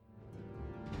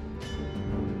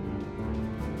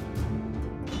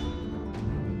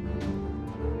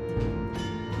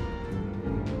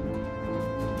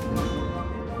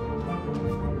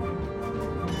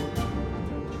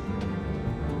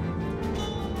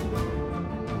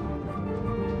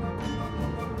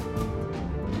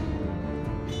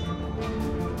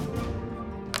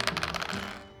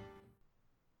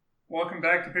Welcome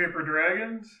back to Paper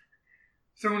Dragons.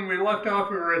 So when we left off,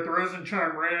 we were at the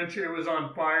Rosenchime Ranch. It was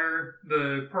on fire.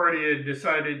 The party had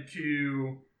decided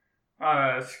to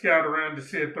scout around to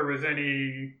see if there was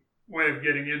any way of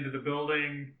getting into the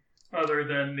building other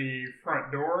than the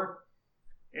front door.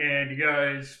 And you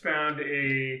guys found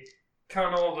a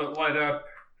tunnel that led up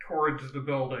towards the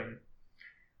building.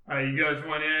 You guys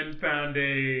went in, found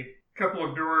a couple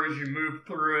of doors, you moved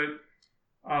through it.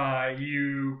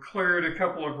 You cleared a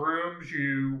couple of rooms.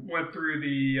 You went through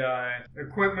the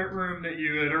equipment room that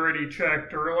you had already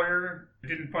checked earlier.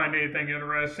 Didn't find anything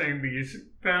interesting, but you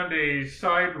found a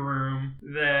side room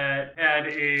that had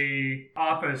a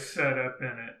office set up in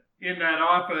it. In that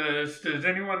office, does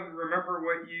anyone remember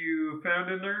what you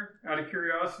found in there, out of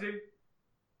curiosity?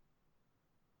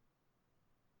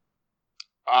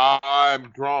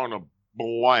 I'm drawing a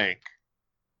blank.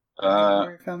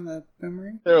 Where I found the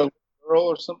boomerang? There girl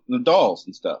or something, the dolls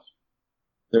and stuff.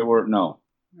 There were no.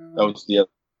 That was the other.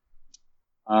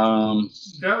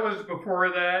 That was before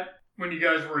that, when you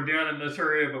guys were down in this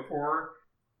area before.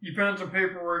 You found some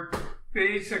paperwork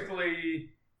basically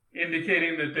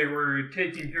indicating that they were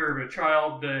taking care of a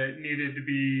child that needed to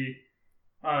be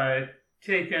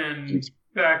taken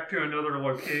back to another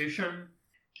location.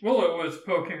 Willow was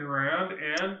poking around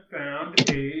and found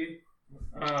a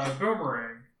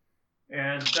boomerang.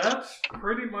 And that's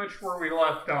pretty much where we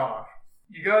left off.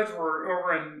 You guys were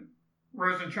over in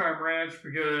Rosenchime Ranch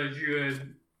because you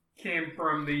had came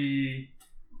from the...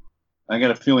 I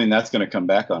got a feeling that's going to come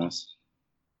back on us.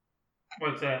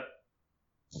 What's that?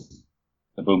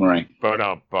 The boomerang.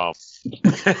 Ba-dum-bum.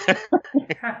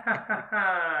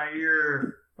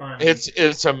 You're funny.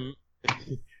 It's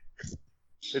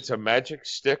a magic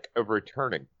stick of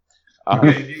returning.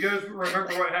 Okay, do you guys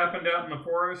remember what happened out in the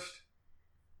forest?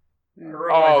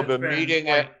 The meeting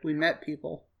we met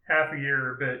people. Half a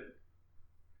year, but...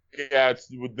 Yeah, it's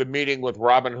the meeting with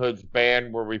Robin Hood's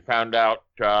band where we found out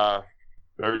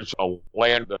there's a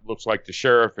land that looks like the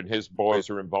sheriff and his boys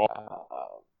are involved.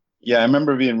 Yeah, I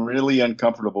remember being really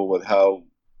uncomfortable with how,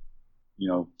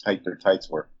 tight their tights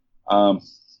were.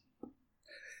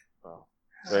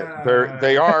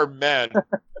 They are men.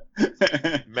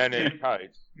 Men in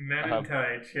tights. Men in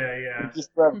tights, yeah.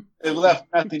 It left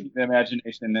nothing to the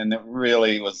imagination, and it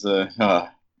really was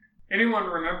Anyone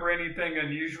remember anything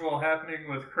unusual happening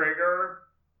with Kragar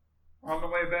on the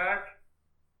way back?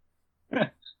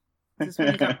 Is this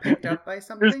when he got picked up by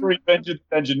something? Here's the Revenge of the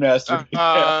Dungeon Master.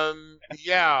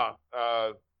 Yeah.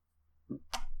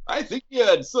 I think he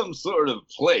had some sort of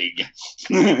plague.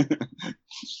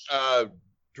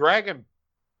 Dragon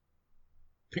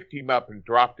picked him up and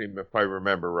dropped him, if I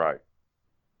remember right.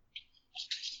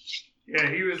 Yeah,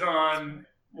 he was on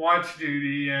watch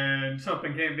duty, and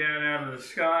something came down out of the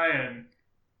sky and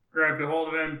grabbed a hold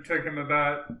of him, took him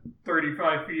about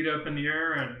 35 feet up in the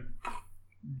air, and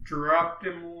dropped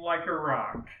him like a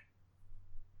rock.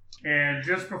 And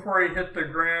just before he hit the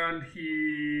ground,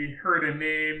 he heard a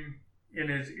name in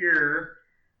his ear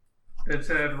that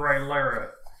said Rylera.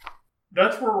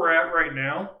 That's where we're at right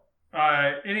now.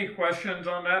 Any questions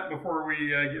on that before we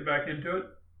get back into it?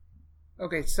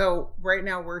 Okay, so right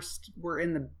now we're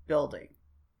in the building.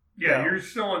 Yeah, you're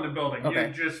still in the building. Okay.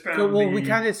 You just found we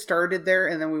kind of started there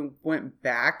and then we went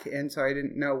back, and so I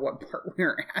didn't know what part we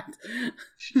were at.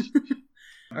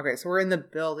 Okay, so we're in the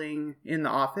building, in the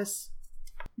office?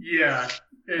 Yeah,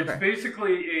 it's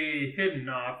basically a hidden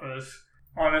office.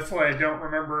 Honestly, I don't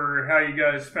remember how you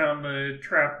guys found the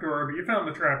trapdoor, but you found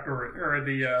the trapdoor, or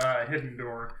the hidden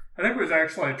door. I think it was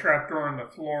actually a trapdoor on the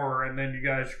floor, and then you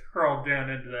guys crawled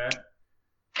down into that.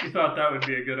 You thought that would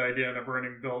be a good idea in a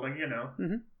burning building,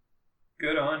 Mm-hmm.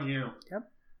 Good on you.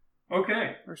 Yep.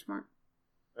 Okay. We're smart.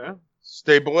 Yeah.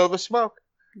 Stay below the smoke.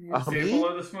 Yeah. Stay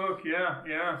below the smoke,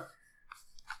 yeah.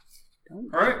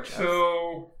 Don't All right,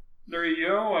 so there you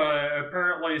go.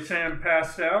 Apparently Sam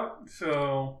passed out,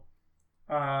 so...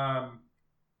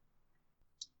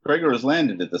 Gregor has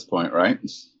landed at this point, right?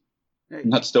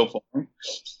 Not still falling.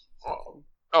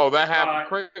 Oh, that happened.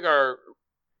 Kragar.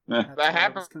 That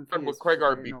happened with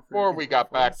Kragar before we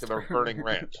got back to the burning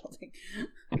ranch.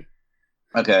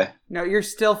 Okay. No, you're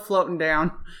still floating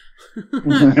down.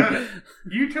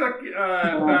 You took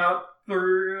about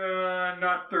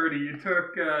Not 30. You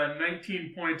took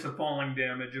 19 points of falling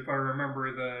damage, if I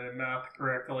remember the math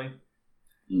correctly.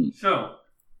 So,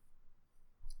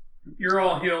 you're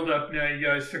all healed up now. You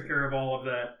guys took care of all of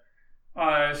that.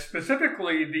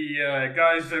 Specifically, the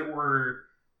guys that were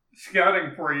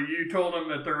scouting for you, you told them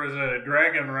that there was a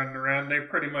dragon running around. They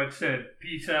pretty much said,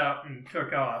 peace out, and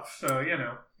took off. So, you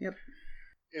know. Yep.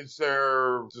 Does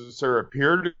there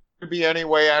appear to be any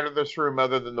way out of this room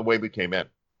other than the way we came in?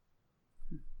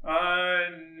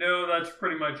 No, that's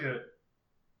pretty much it.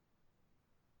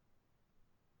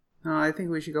 I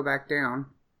think we should go back down.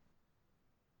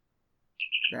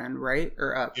 Then, right?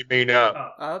 Or up? You mean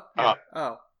Up. Up? Yeah.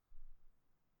 Oh.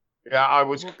 Yeah, I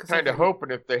was Well, 'cause kind I of think- hoping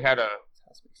if they had a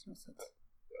That makes no sense.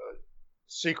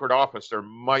 secret office, there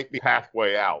might be a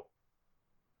pathway out.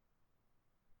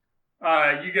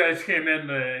 You guys came in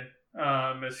the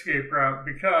escape route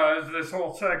because this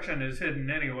whole section is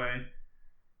hidden anyway.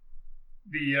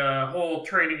 The whole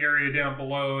training area down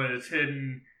below is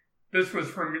hidden. This was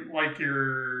from like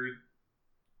your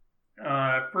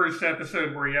first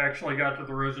episode where you actually got to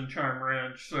the Rosenchime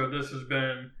Ranch, so this has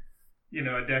been,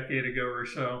 a decade ago or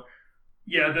so.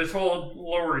 Yeah, this whole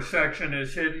lower section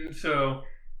is hidden, so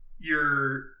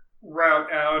your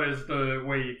route out is the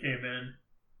way you came in.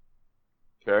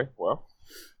 Okay, well,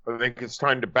 I think it's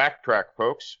time to backtrack,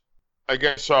 folks. I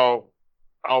guess I'll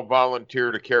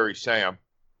volunteer to carry Sam.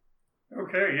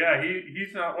 Okay, yeah,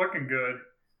 he's not looking good.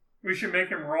 We should make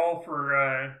him roll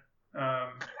for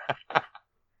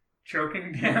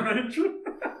choking damage.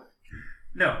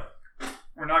 No,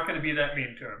 we're not going to be that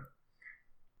mean to him.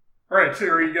 Alright, so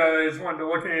are you guys wanting to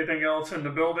look at anything else in the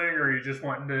building, or are you just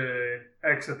wanting to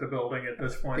exit the building at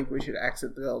this I point? think we should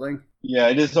exit the building. Yeah,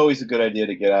 it is always a good idea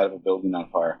to get out of a building on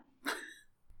fire.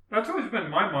 That's always been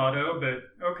my motto, but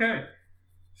okay.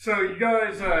 So you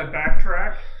guys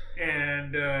backtrack,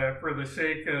 and for the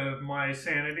sake of my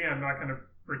sanity, I'm not going to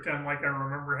pretend like I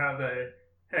remember how the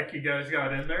heck you guys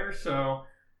got in there. So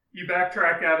you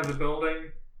backtrack out of the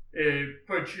building. It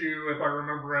puts you, if I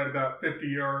remember right, about 50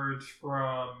 yards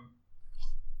from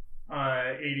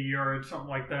 80 yards, something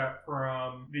like that,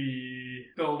 from the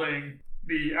building.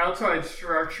 The outside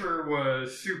structure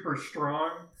was super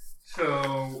strong,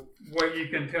 so what you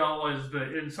can tell is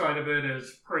the inside of it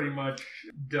is pretty much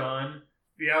done.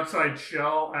 The outside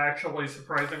shell, actually,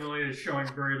 surprisingly, is showing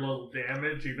very little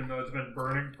damage, even though it's been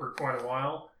burning for quite a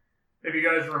while. If you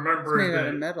guys remember, It's made out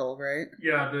of metal, right?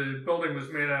 yeah, the building was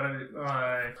made out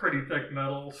of pretty thick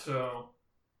metal, so...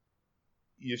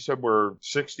 You said we're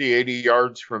 60, 80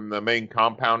 yards from the main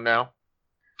compound now?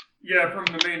 Yeah, from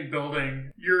the main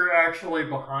building. You're actually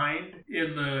behind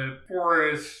in the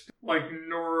forest, like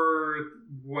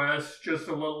northwest, just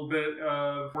a little bit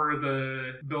of where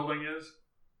the building is.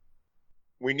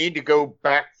 We need to go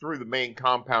back through the main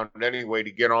compound anyway to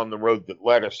get on the road that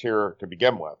led us here to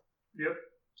begin with. Yep.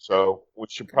 So we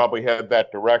should probably head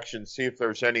that direction, see if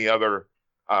there's any other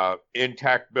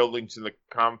intact buildings in the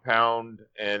compound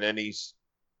and any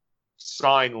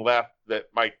sign left that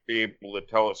might be able to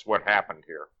tell us what happened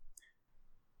here.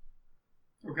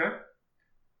 Okay.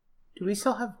 Do we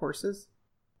still have horses?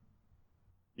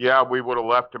 Yeah, we would have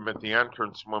left them at the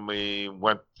entrance when we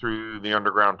went through the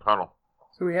underground tunnel.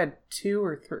 So we had 2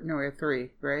 or 3? No, we had 3,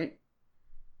 right?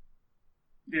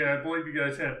 Yeah, I believe you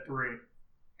guys had 3.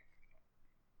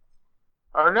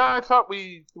 No, I thought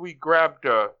we grabbed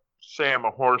Sam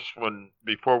a horse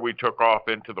before we took off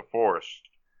into the forest.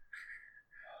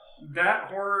 That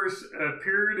horse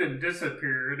appeared and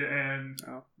disappeared, and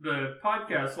Oh. the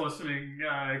podcast listening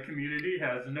community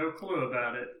has no clue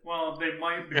about it. Well, they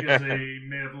might, because they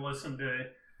may have listened to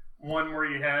one where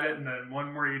you had it, and then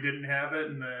one where you didn't have it,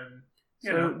 and then,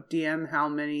 So, DM, how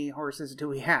many horses do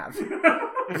we have?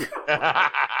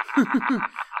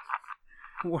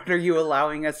 What are you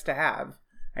allowing us to have?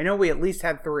 I know we at least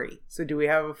had 3. So do we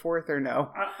have a 4th or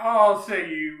no? I'll say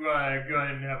you go ahead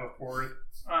and have a 4th.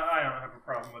 I don't have a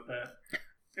problem with that.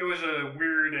 It was a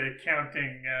weird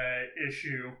accounting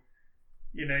issue.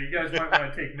 You guys might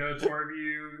want to take notes, more of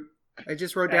you. I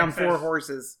just wrote down 4 Access.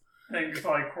 horses. Things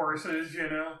like horses,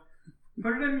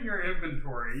 Put it in your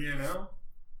inventory,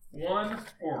 1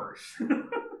 horse.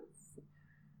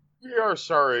 We are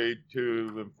sorry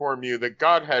to inform you that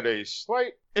God had a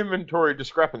slight inventory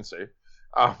discrepancy.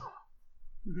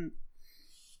 Mhm.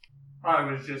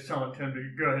 I was just telling Tim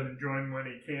to go ahead and join when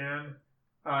he can.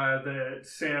 That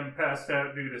Sam passed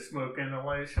out due to smoke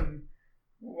inhalation.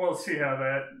 We'll see how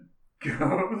that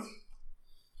goes.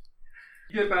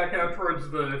 You get back out towards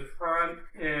the front,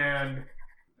 and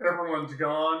everyone's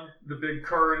gone. The big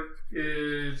cart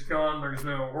is gone. There's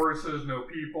no horses, no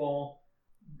people.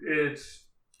 It's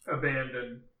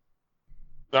abandoned.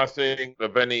 Nothing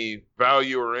of any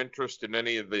value or interest in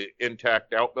any of the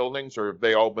intact outbuildings, or have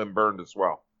they all been burned as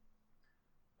well?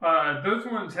 Those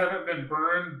ones haven't been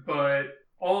burned, but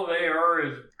all they are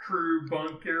is crew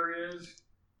bunk areas.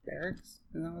 Barracks?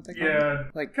 Is that what they call Yeah,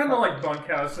 it? Like kind of like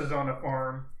bunkhouses on a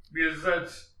farm, because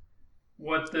that's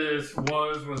what this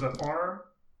was a farm.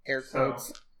 air quotes.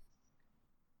 So,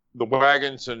 The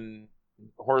wagons and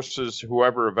horses,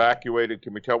 whoever evacuated,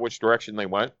 can we tell which direction they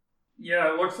went?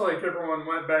 yeah, it looks like everyone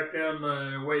went back down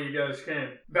the way you guys came,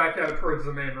 back out towards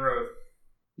the main road.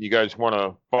 You guys want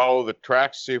to follow the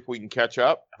tracks, see if we can catch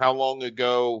up? How long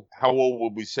ago, how old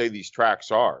would we say these tracks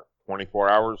are? 24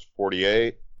 hours,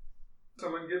 48?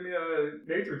 Someone give me a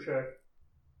nature check.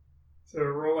 So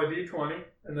roll a d20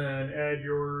 and then add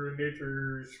your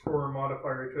nature score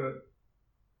modifier to it.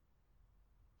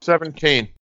 17.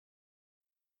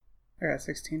 I got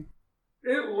 16.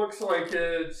 It looks like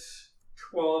it's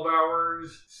 12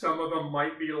 hours. Some of them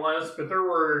might be less, but there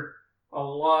were a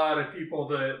lot of people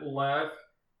that left.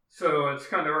 So it's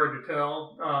kind of hard to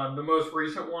tell. The most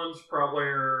recent ones probably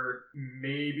are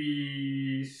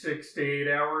maybe 6 to 8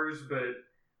 hours, but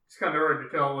it's kind of hard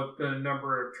to tell with the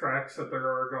number of tracks that there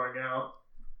are going out.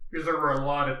 Because there were a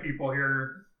lot of people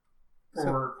here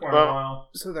for quite a while.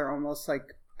 So they're almost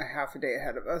like a half a day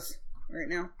ahead of us right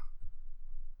now.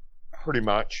 Pretty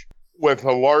much. With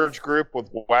a large group with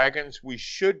wagons, we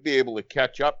should be able to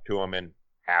catch up to them in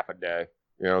half a day.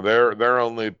 You know, they're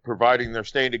only, providing they're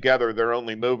staying together, they're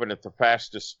only moving at the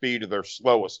fastest speed of their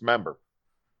slowest member.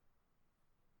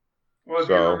 Well, if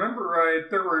you remember right,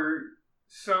 there were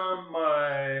some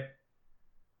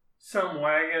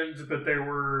wagons, but they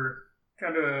were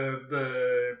kind of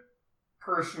the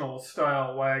personal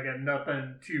style wagon,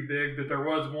 nothing too big, but there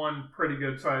was one pretty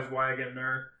good sized wagon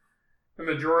there. The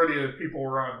majority of people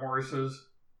were on horses.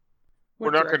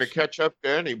 We're not going to catch up to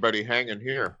anybody hanging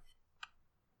here.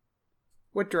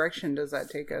 What direction does that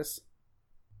take us?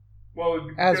 Well,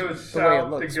 it As goes the way it south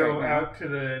to looks go right now. out to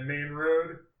the main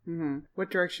road. Mm-hmm. What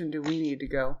direction do we need to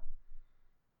go?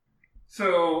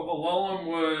 So, Alalum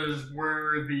was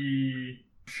where the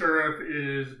sheriff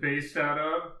is based out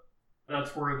of.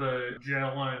 That's where the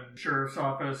jail and sheriff's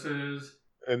office is.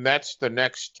 And that's the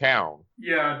next town.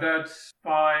 Yeah, that's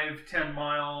 5-10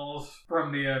 miles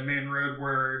from the main road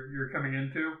where you're coming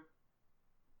into.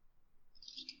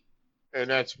 And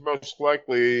that's most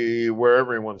likely where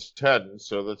everyone's heading,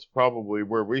 so that's probably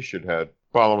where we should head,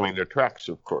 following the tracks,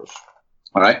 of course.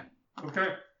 All right. Okay.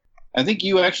 I think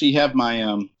you actually have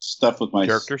my stuff with my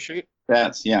Character sheet?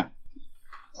 stats. Yeah.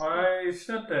 I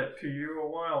sent that to you a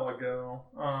while ago.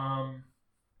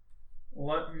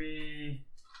 Let me...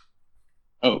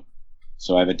 Oh,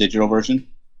 so I have a digital version?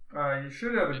 You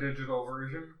should have a digital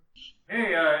version.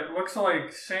 Hey, it looks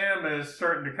like Sam is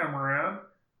starting to come around.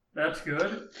 That's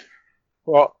good.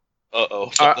 Well,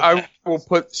 Uh-oh. I will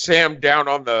put Sam down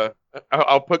on the...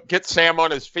 get Sam on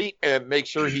his feet and make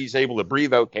sure he's able to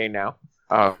breathe okay now.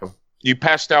 You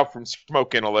passed out from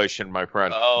smoke inhalation, my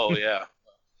friend. Oh, yeah.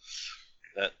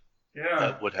 Yeah.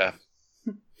 That would happen.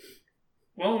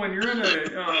 Well, when you're in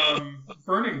a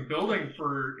burning building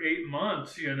for 8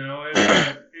 months, you know,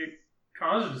 it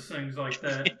causes things like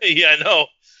that. Yeah, I know.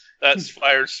 That's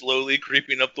fire slowly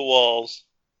creeping up the walls.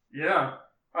 Yeah.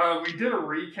 We did a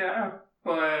recap,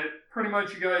 but pretty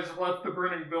much you guys left the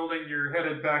burning building. You're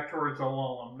headed back towards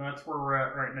Alalum. That's where we're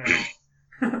at right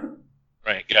now.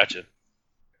 Right, gotcha.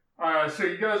 So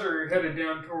you guys are headed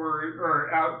down toward,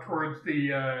 or out towards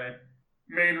the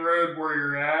main road where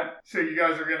you're at. So you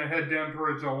guys are going to head down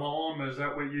towards Alalum. Is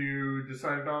that what you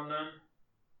decided on then?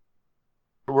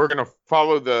 We're going to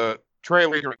follow the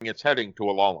trail it's heading to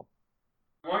Alalum.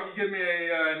 Why don't you give me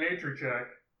a nature check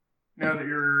now that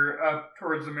you're up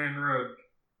towards the main road?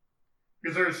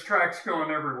 Because there's tracks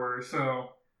going everywhere,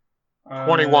 so...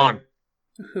 21.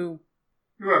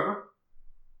 Whoever.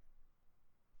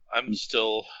 I'm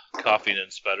still coughing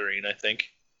and sputtering, I think.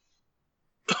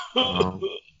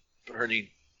 Burning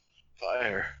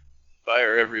fire.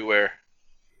 Fire everywhere.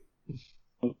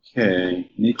 Okay.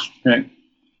 Nature check.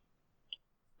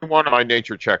 One on my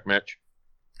nature check, Mitch.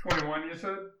 21, you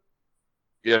said?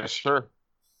 Yes, sir.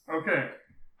 Okay.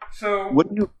 So...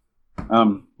 What do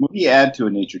you add to a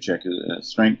nature check?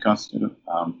 Strength, constitution?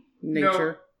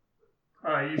 Nature.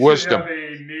 You Wisdom. should have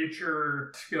a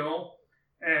nature skill,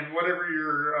 and whatever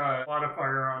your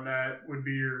modifier on that would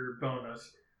be your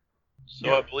bonus. So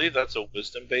yeah. I believe that's a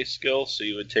wisdom-based skill, so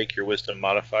you would take your wisdom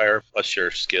modifier plus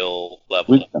your skill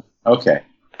level. Wisdom. Okay.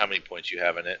 How many points you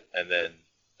have in it, and then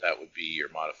that would be your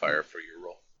modifier for your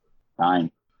roll.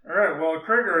 9. Alright, well,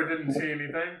 Krieger didn't see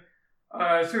anything.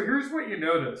 So here's what you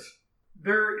notice.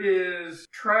 There is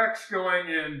tracks going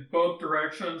in both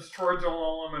directions, towards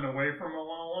Alalum and away from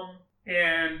Alalum.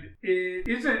 And it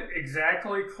isn't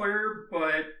exactly clear,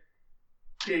 but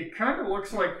it kind of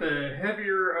looks like the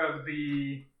heavier of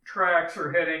the tracks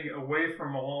are heading away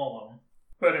from Alalum.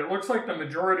 But it looks like the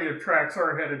majority of tracks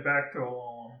are headed back to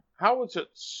Alalum. How is it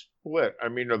split? I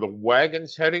mean, are the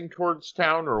wagons heading towards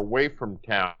town or away from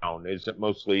town? Is it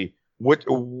mostly...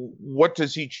 What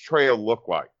does each trail look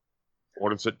like?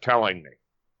 What is it telling me?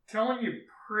 Telling you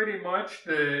pretty much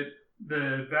that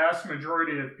the vast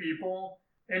majority of people,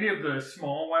 any of the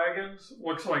small wagons,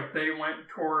 looks like they went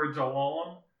towards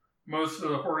Alalum. Most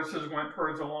of the horses went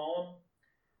towards Alalum.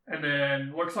 And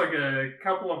then looks like a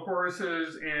couple of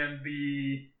horses and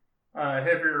the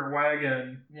heavier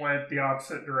wagon went the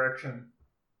opposite direction.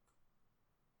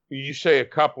 You say a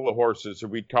couple of horses. Are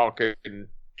we talking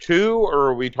 2 or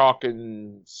are we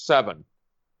talking 7?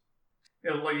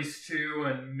 At least 2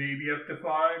 and maybe up to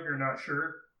 5. You're not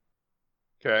sure.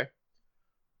 Okay.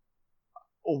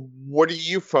 What do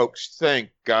you folks think?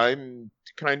 I'm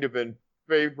kind of in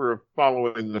favor of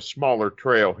following the smaller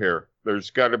trail here.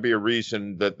 There's got to be a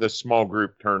reason that this small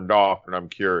group turned off, and I'm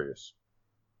curious.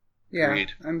 Yeah, Agreed.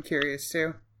 I'm curious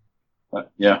too.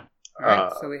 Yeah. All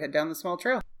right, so we head down the small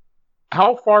trail.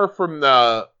 How far from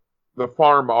the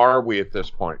farm are we at this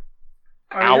point?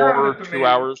 You're Hour, at the 2 main-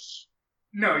 hours?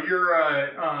 No,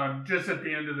 you're just at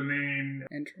the end of the main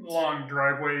Entrance. long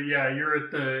driveway. Yeah, you're at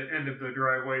the end of the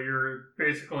driveway. You're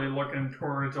basically looking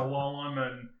towards Alalum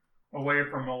and away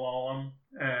from Alalum,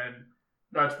 and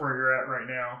that's where you're at right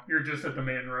now. You're just at the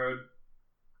main road.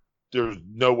 There's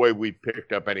no way we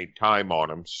picked up any time on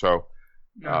them, so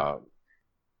No.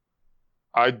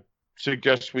 I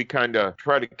suggest we kind of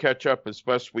try to catch up as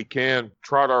best we can,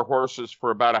 trot our horses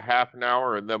for about a half an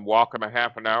hour, and then walk them a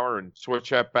half an hour and switch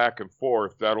that back and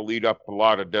forth. That'll eat up a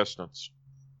lot of distance.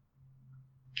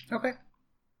 Okay.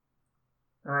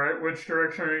 All right, which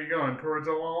direction are you going? Towards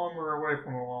Alalum or away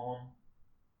from Alalum?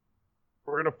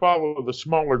 We're going to follow the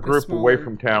smaller group away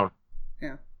from town.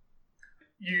 Yeah.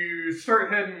 You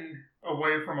start heading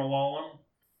away from Alalum.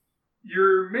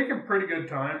 You're making pretty good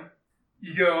time.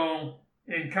 You go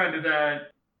in kind of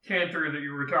that canter that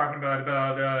you were talking about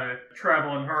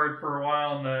traveling hard for a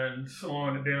while and then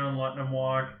slowing it down, letting them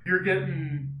walk. You're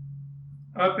getting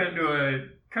up into a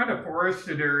kind of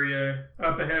forested area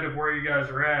up ahead of where you guys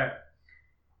are at.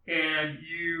 And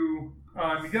you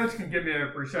guys can give me a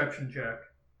perception check.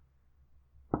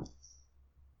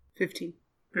 15.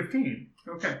 15.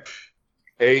 Okay.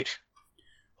 8.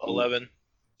 11.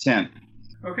 10.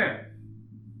 Okay.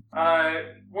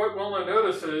 What Wilma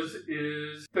notices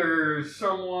is there's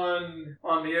someone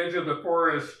on the edge of the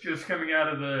forest just coming out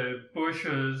of the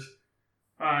bushes.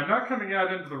 Not coming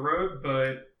out into the road,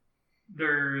 but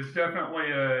there's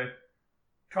definitely a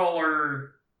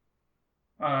taller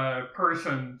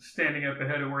person standing up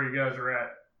ahead of where you guys are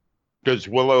at. Does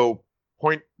Willow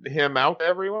point him out to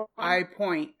everyone? I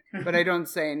point, but I don't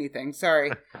say anything.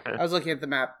 Sorry. I was looking at the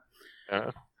map.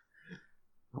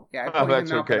 Yeah, I point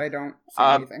that's him out, okay. but I don't say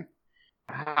anything.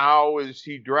 How is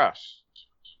he dressed?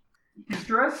 He's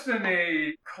dressed in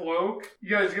a cloak. You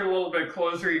guys get a little bit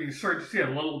closer, you can start to see a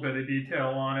little bit of detail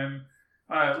on him.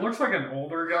 It looks like an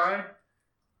older guy.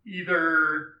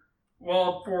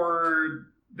 For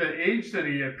the age that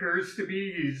he appears to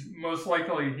be, he's most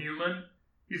likely human.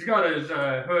 He's got his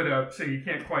hood up, so you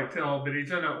can't quite tell, but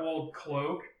he's in an old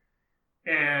cloak.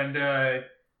 And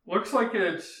looks like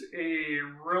it's a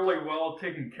really well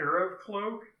taken care of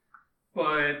cloak,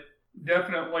 but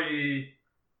definitely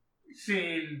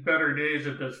seen better days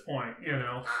at this point, you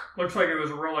know. Looks like it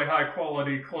was a really high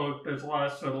quality cloak that's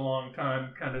lasted a long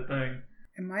time kind of thing.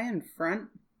 Am I in front?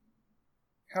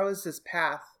 How is this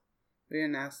path? We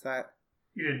didn't ask that.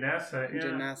 You didn't ask that, We yeah.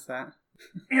 didn't ask that.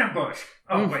 Ambush!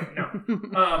 Oh, wait,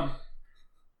 no.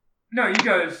 No, you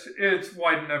guys, it's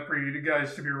wide enough for you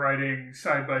guys to be riding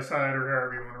side by side or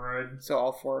however you want to ride. So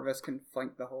all 4 of us can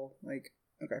flank the whole, okay.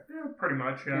 Yeah, pretty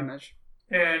much, yeah. Pretty much.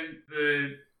 And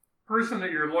the person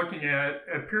that you're looking at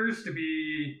appears to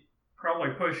be probably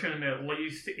pushing at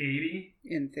least 80.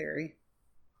 In theory.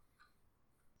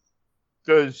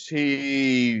 Does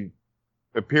he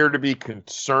appear to be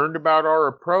concerned about our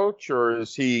approach, or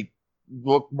does he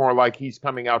look more like he's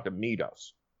coming out to meet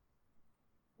us?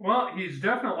 Well, he's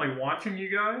definitely watching you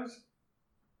guys,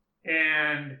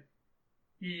 and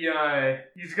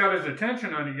he's got his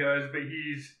attention on you guys, but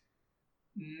he's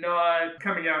not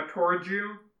coming out towards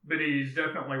you, but he's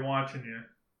definitely watching you.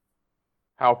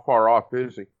 How far off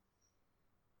is he?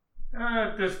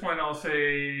 At this point, I'll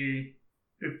say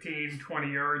 15,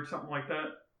 20 yards, something like that.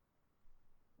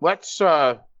 Let's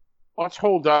Let's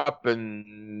hold up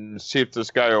and see if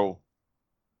this guy will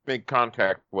make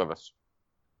contact with us.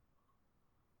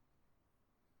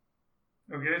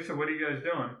 Okay, so what are you guys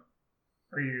doing?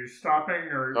 Are you stopping,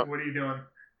 or what are you doing?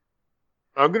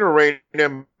 I'm going to rein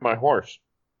in my horse.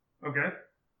 Okay.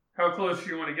 How close do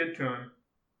you want to get to him?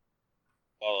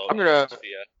 Follow. I'm going to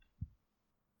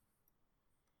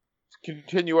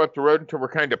continue up the road until we're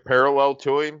kind of parallel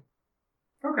to him.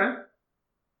 Okay.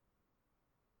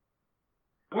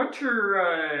 What's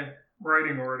your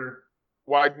riding order?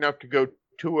 Wide enough to go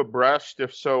two abreast.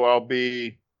 If so, I'll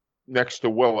be next to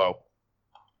Willow.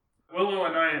 Willow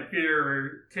and I and Peter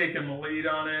are taking the lead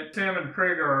on it. Sam and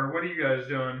Kragar, what are you guys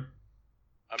doing?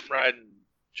 I'm riding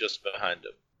just behind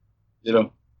him. You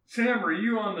know, Sam, are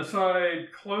you on the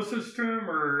side closest to him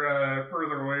or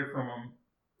further away from him?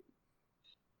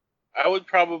 I would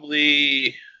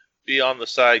probably be on the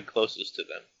side closest to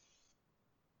them.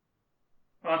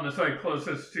 On the side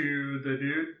closest to the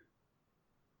dude?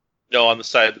 No, on the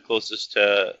side closest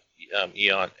to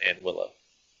Eon and Willow.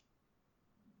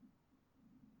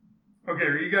 Okay,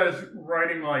 are you guys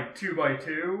riding like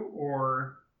 2x2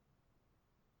 or?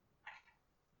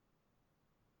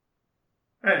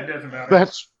 It doesn't matter.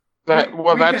 That's can...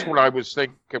 what I was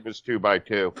thinking. It was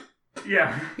 2x2.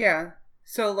 Yeah. Yeah.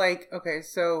 So okay,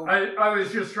 so I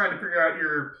was just trying to figure out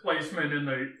your placement in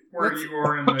where you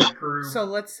are in the crew. So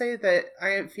let's say that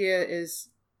Ianthea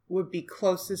would be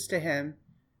closest to him,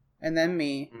 and then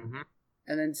me,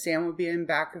 and then Sam would be in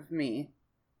back of me.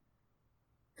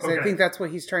 Because I think that's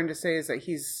what he's trying to say, is that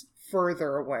he's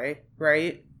further away,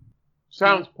 right?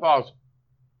 Sounds plausible.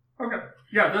 Okay.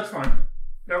 Yeah, that's fine.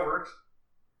 That works.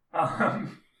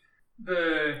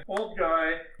 The old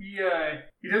guy, he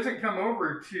doesn't come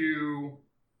over to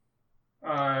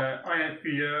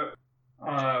Ianthea,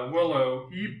 Willow.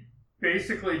 He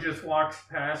basically just walks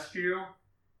past you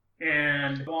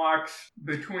and walks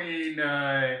between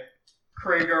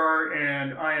Kragar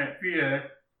and Ianthea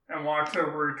and walks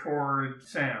over toward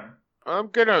Sam. I'm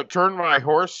going to turn my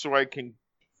horse so I can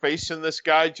face in this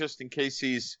guy just in case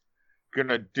he's going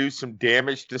to do some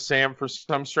damage to Sam for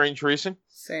some strange reason.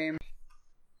 Same.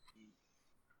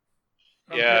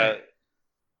 Yeah,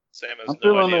 Sam has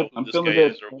no idea who this guy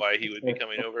is or why he would be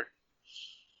coming over.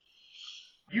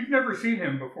 You've never seen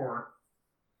him before.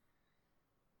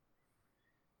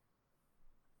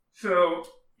 So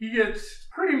he gets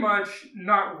pretty much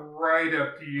not right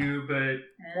up to you, but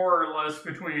more or less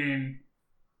between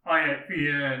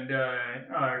Ianthea and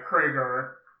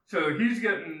Kragar. So he's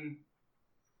getting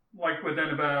like within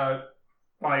about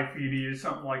 5 feet of you,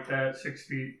 something like that, 6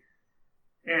 feet.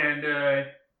 And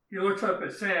he looks up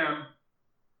at Sam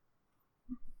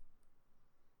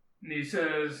and he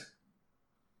says,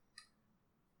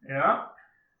 "Yeah,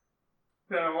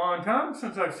 been a long time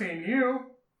since I've seen you."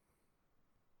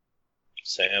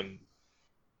 Sam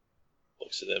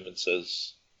looks at him and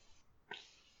says,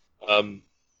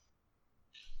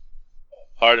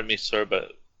 pardon me, sir,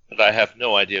 but I have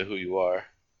no idea who you are.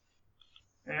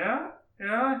 Yeah,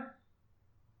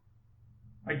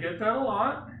 I get that a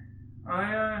lot.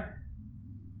 I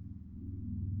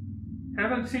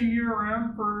haven't seen you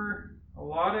around for a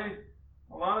lot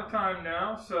of time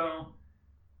now, so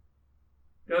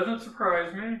doesn't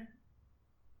surprise me.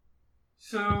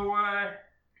 So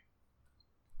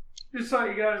just thought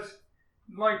you guys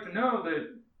would like to know that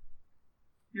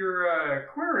your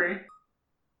query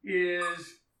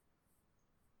is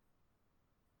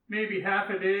maybe half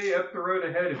a day up the road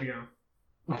ahead of you.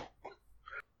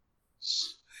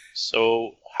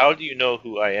 So, how do you know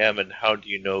who I am and how do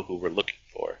you know who we're looking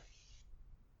for?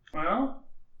 Well,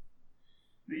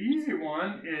 the easy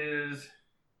one is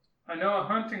I know a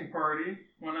hunting party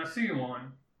when I see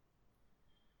one.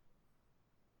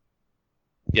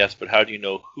 Yes, but how do you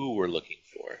know who we're looking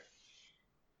for?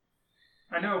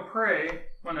 I know prey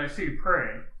when I see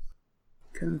prey.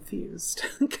 Confused.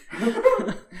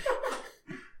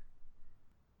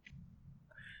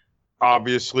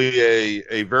 Obviously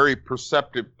a very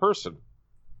perceptive person.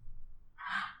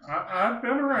 I've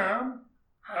been around.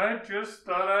 I just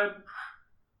thought I'd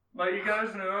let you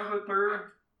guys know that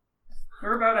they're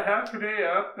about a half a day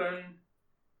up, and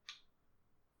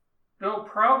they'll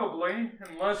probably,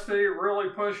 unless they really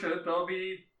push it, they'll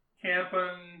be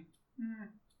camping.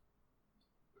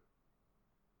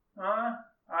 I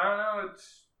don't know.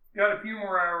 It's got a few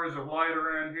more hours of light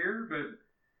around here, but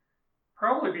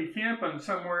probably be camping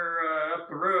somewhere up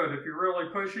the road. If you really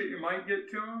push it, you might get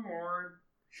to them, or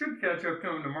should catch up to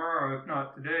them tomorrow, if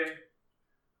not today.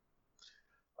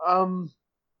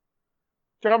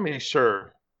 Tell me,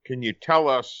 sir, can you tell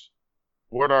us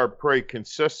what our prey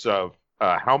consists of?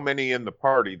 How many in the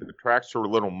party? The tracks are a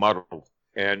little muddled.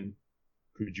 And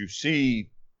could you see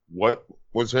what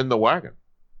was in the wagon?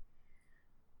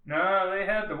 No, they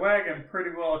had the wagon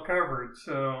pretty well covered,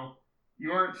 so you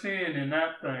weren't seeing in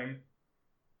that thing.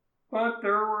 But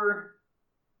there were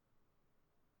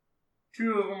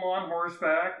 2 of them on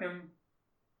horseback, and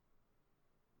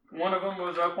one of them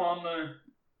was up on the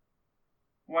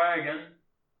wagon.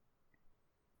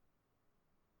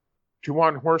 2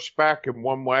 on horseback and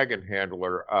 1 wagon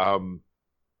handler.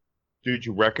 Did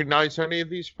you recognize any of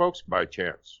these folks by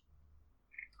chance?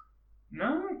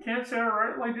 No, I can't say I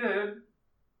rightly did.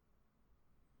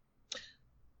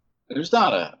 There's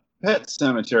not a pet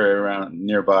cemetery around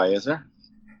nearby, is there?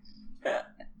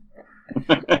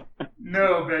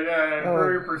 No, but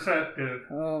very perceptive.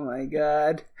 Oh my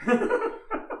god.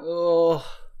 Oh.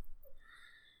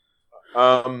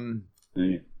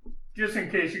 Just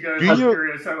in case you guys are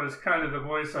curious, that was kind of the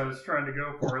voice I was trying to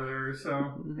go for there,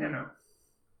 so, you know.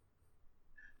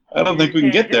 I don't think we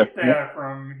can get there. That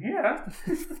from, yeah.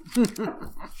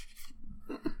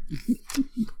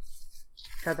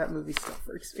 God, that movie still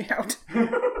freaks me out.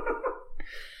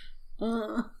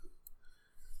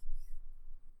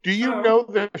 Do you know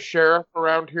the sheriff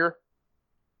around here?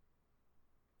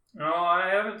 No, I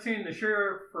haven't seen the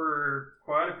sheriff for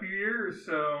quite a few years,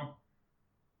 so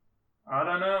I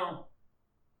don't know.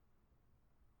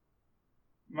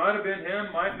 Might have been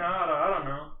him, might not, I don't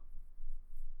know.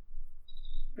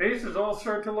 Faces all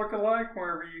start to look alike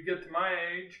whenever you get to my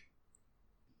age.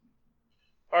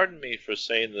 Pardon me for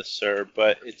saying this, sir,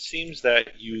 but it seems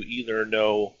that you either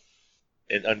know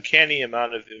an uncanny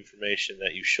amount of information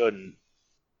that you shouldn't,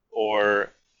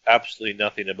 or absolutely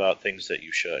nothing about things that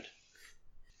you should.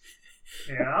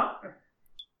 Yeah.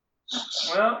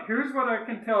 Well, here's what I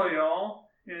can tell y'all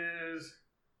is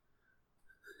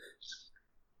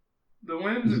the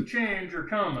winds of change are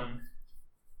coming.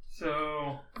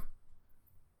 So,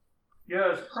 you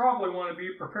guys probably want to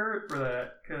be prepared for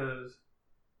that, because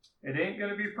it ain't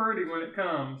going to be pretty when it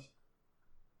comes.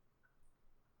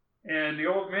 And the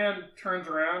old man turns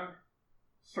around,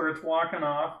 starts walking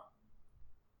off,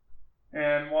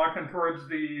 and walking towards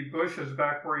the bushes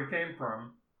back where he came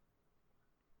from.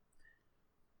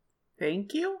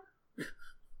 Thank you?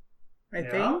 I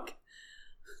think?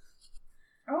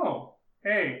 Oh,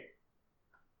 hey.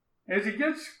 As he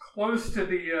gets close to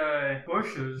the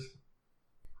bushes,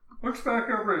 looks back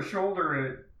over his shoulder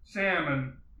at Sam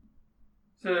and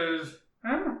says,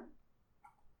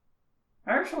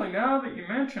 actually, now that you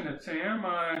mention it, Sam,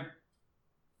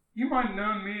 you might have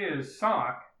known me as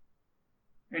Sock.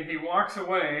 And he walks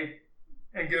away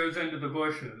and goes into the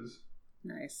bushes.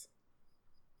 Nice.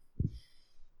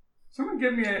 Someone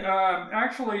give me Sam,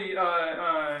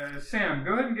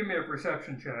 go ahead and give me a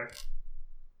perception check.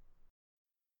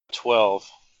 12.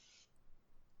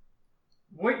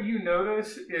 What you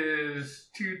notice is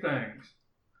 2 things.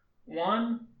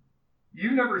 One,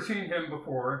 you've never seen him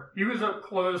before. He was up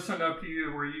close enough to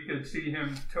you where you could see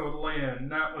him totally, and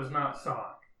that was not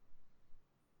Sock.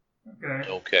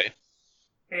 Okay.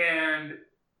 And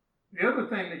the other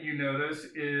thing that you notice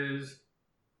is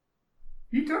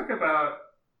he took about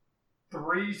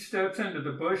 3 steps into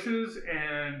the bushes,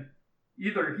 and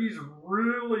either he's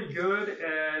really good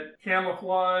at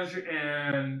camouflage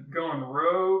and going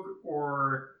rogue,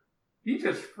 or he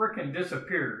just frickin'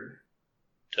 disappeared.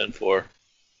 10-4.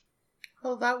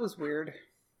 Oh, that was weird.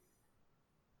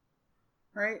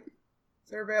 Right?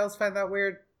 Does everybody else find that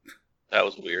weird? That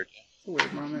was weird. It's a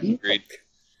weird moment. Agreed.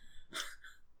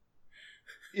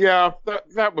 Yeah,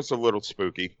 that was a little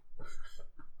spooky.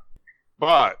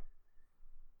 But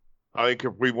I think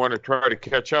if we want to try to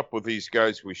catch up with these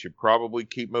guys, we should probably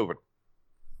keep moving.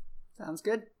 Sounds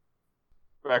good.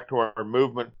 Back to our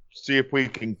movement, see if we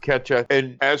can catch up.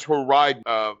 And as we're riding,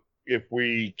 if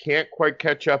we can't quite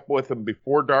catch up with them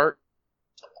before dark,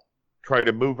 try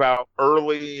to move out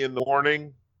early in the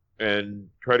morning and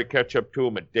try to catch up to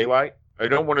them at daylight. I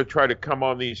don't want to try to come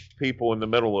on these people in the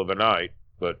middle of the night,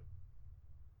 but...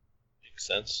 Makes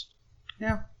sense.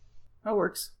 Yeah, that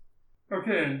works.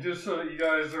 Okay, and just so that you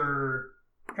guys are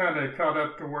kind of caught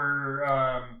up to where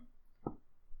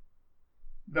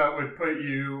that would put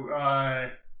you,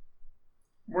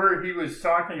 where he was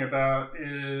talking about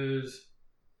is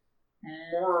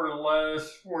more or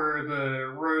less where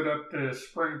the road up to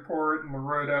Springport and the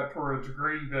road out towards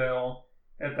Greenville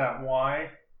at that Y.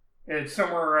 It's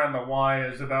somewhere around the Y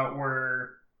is about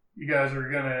where you guys are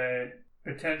going to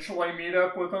potentially meet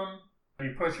up with them.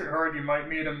 You push it hard, you might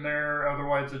meet them there.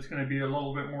 Otherwise, it's going to be a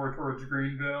little bit more towards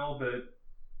Greenville. But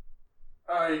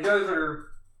you guys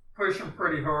are pushing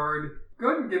pretty hard. Go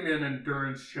ahead and give me an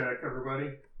endurance check,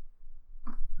 everybody.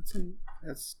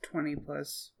 That's 20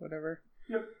 plus whatever.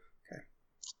 Yep. Okay.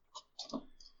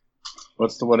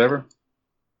 What's the whatever?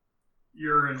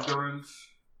 Your endurance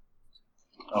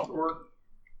score.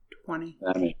 20.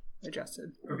 I mean,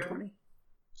 Adjusted. Okay. 20.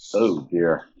 oh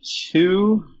dear.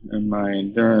 2, and my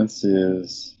endurance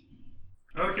is.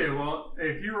 Okay, well,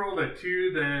 if you rolled a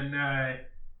 2, then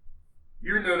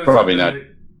you're noticing Probably that not.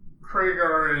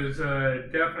 Kragar is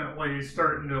definitely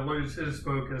starting to lose his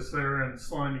focus there and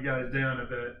slowing you guys down a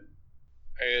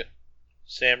bit.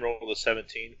 Sam rolled a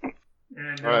 17.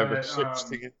 And I have a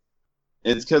 16.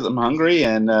 It's because I'm hungry,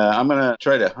 and I'm gonna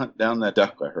try to hunt down that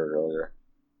duck I heard earlier.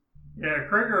 yeah,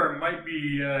 Kragar might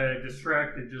be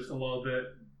distracted just a little bit.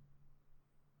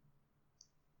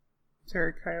 Is there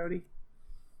a coyote?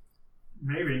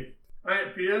 Maybe.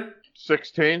 Alright, Pia?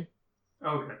 16.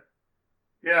 Okay.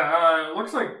 Yeah, it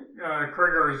looks like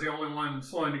Kragar is the only one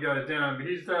slowing you guys down, but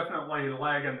he's definitely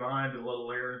lagging behind a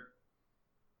little here.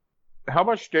 How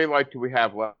much daylight do we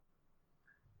have left?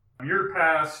 You're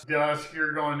past dusk,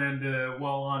 you're going into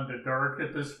well onto dark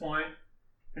at this point,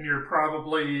 and you're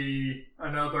probably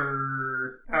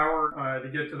another hour to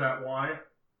get to that Y.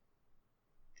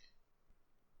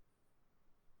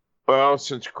 Well,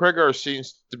 since Kragar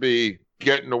seems to be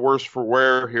getting the worse for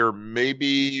wear here,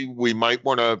 maybe we might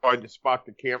want to find a spot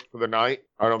to camp for the night.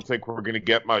 I don't think we're going to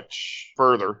get much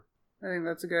further. I think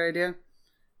that's a good idea.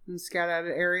 And scout out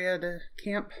an area to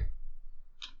camp.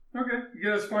 Okay, you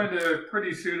guys find a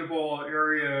pretty suitable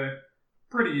area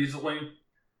pretty easily.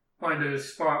 Find a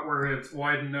spot where it's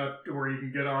wide enough to where you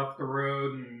can get off the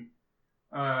road, and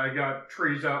got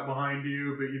trees out behind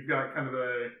you, but you've got kind of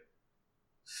a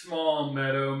small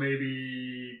meadow,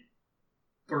 maybe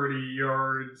 30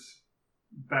 yards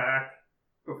back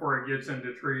before it gets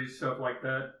into trees, stuff like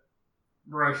that.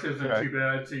 Brush isn't too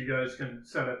bad, so you guys can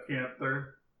set up camp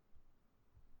there.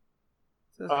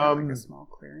 So it's kind of like a small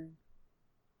clearing.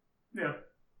 Yeah.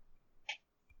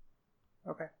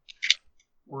 Okay.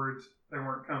 Words, they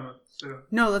weren't coming, so.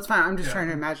 No, that's fine. I'm just trying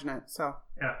to imagine it, so.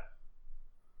 Yeah.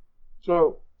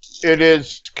 So it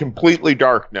is completely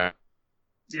dark now.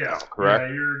 Yeah. Correct?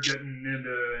 Yeah, you're getting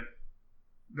into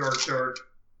dark.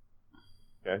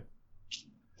 Okay.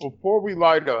 Before we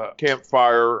light a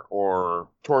campfire or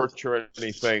torch or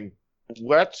anything,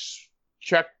 let's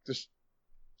check the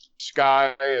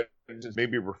sky, and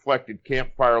maybe reflected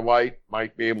campfire light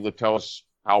might be able to tell us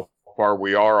how far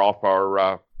we are off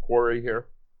our quarry here.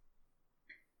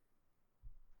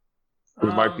 We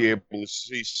might be able to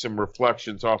see some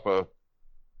reflections off of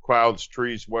clouds,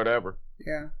 trees, whatever.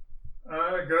 Yeah. Go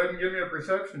ahead and give me a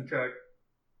perception check.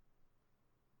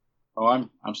 Oh,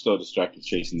 I'm still distracted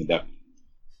chasing the duck.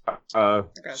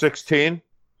 16.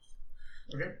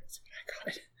 Okay. I got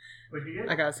it. What'd you get?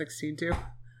 I got a 16 too.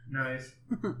 Nice.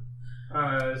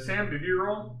 Sam, did you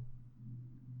roll?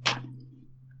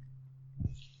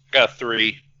 Got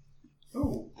 3.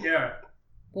 Oh, yeah.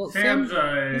 Well, Sam's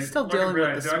he's still looking dealing for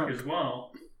with that the duck smoke. as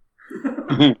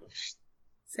well.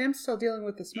 Sam's still dealing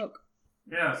with the smoke.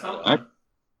 Yeah, something.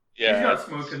 He's Yeah, got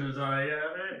smoke in his eye.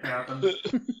 Yeah, it happens.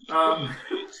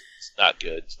 it's not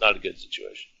good. It's not a good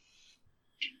situation.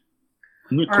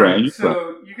 I'm All crying. right,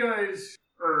 so you guys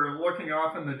are looking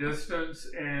off in the distance,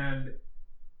 and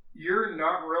you're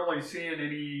not really seeing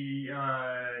any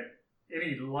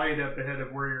light up ahead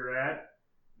of where you're at.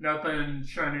 Nothing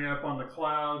shining up on the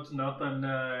clouds. Nothing.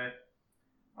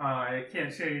 I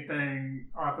can't see anything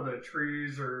off of the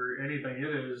trees or anything. It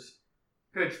is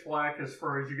pitch black as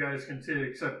far as you guys can see,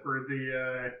 except for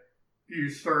the few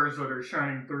stars that are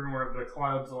shining through where the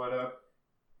clouds light up.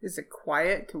 Is it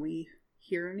quiet? Can we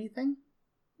hear anything?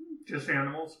 Just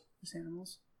animals. Just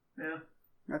animals? Yeah.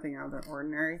 Nothing out of the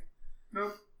ordinary?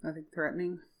 Nope. Nothing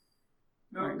threatening?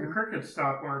 No, Right the now. crickets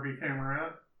stopped whenever you came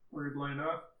around. Weirdly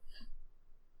enough.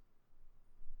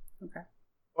 Okay.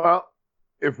 Well,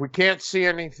 if we can't see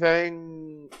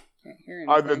anything, Can't hear anything.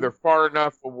 either they're far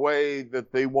enough away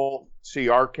that they won't see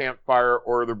our campfire,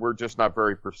 or that we're just not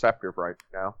very perceptive right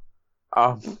now.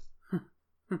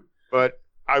 But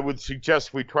I would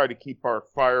suggest we try to keep our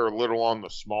fire a little on the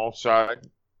small side.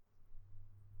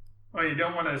 Oh, you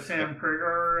don't want a Sam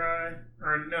Kragar,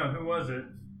 or no, who was it?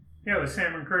 Yeah, it was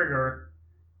Sam and Kragar.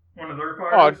 One of their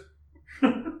fires?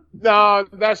 No,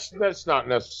 that's not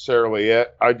necessarily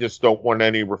it. I just don't want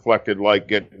any reflected light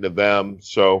getting to them,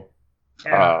 so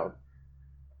Yeah.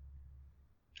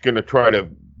 going to try to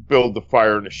build the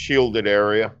fire in a shielded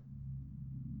area.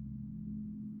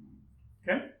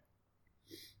 Okay.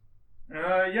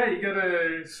 Yeah, you got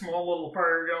a small little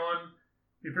fire going.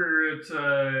 You figure it's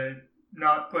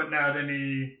not putting out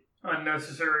any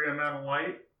unnecessary amount of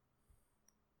light.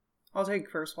 I'll take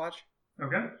first watch.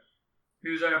 Okay.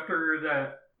 Who's after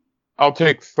that? I'll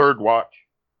take third watch.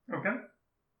 Okay.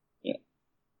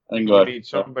 I think We go need ahead.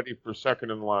 somebody for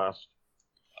second and last.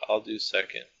 I'll do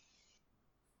second.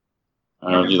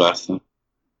 I'll do last then.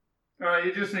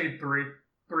 You just need 3.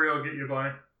 3 will get you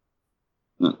by.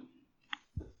 No.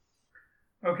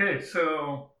 Okay,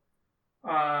 so go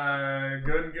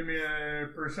ahead and give me a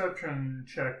perception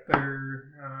check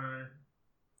there.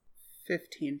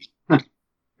 15.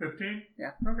 15?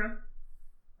 Yeah. Okay.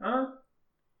 Other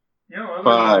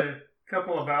 5. than a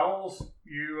couple of vowels,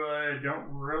 you don't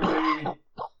really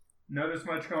notice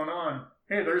much going on.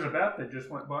 Hey, there's a bat that just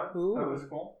went by. Ooh. That was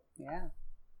cool. Yeah.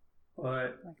 But, I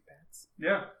like bats.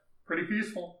 yeah, pretty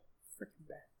peaceful. Freaking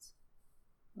bats.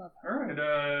 Love All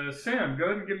right, Sam, go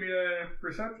ahead and give me a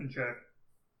perception check.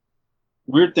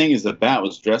 Weird thing is the bat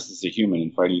was dressed as a human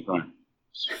and fighting crime.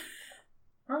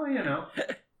 Oh,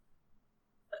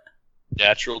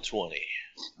 Natural 20.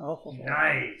 Oh,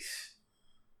 Nice.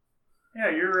 Yeah,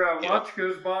 your watch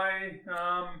goes by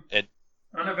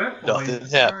uneventfully. Nothing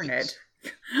darn happens.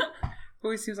 it.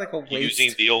 Always seems like a waste.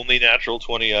 Using the only natural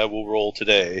 20 I will roll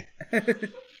today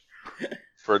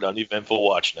for an uneventful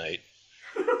watch night.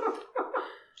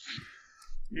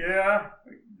 Yeah,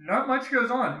 not much goes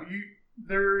on.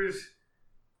 There's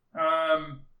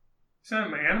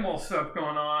some animal stuff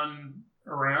going on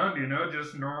around,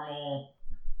 just normal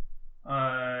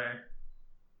kind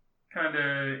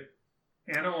of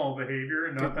animal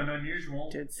behavior, nothing unusual.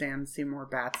 Did Sam see more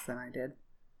bats than I did?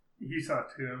 He saw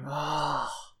 2. Oh.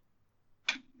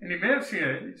 And he may have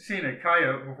seen a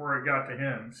coyote before it got to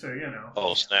him, so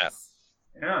Oh, snap.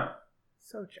 Yeah.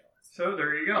 So jealous. So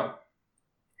there you go.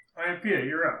 Pia,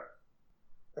 you're up.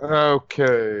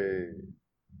 Okay.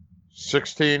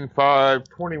 16, 5,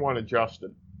 21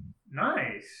 adjusted.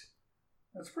 Nice.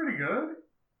 That's pretty good.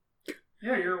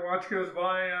 Yeah, your watch goes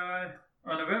by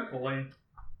uneventfully.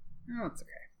 Oh, it's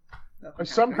okay. Nothing I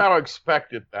somehow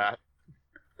expected that.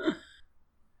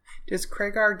 Does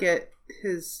Kragar get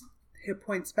his hit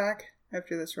points back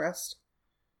after this rest?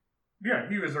 Yeah,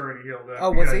 he was already healed up.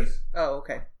 Oh, You was he? guys- Oh,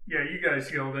 okay. Yeah, you guys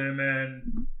healed him,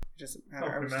 and It doesn't matter. I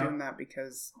Help was him out. doing that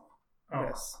because oh,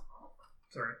 this.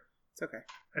 sorry, It's okay.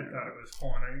 I thought it was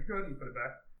pulling it. Go ahead and put it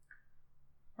back.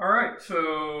 All right,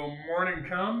 so morning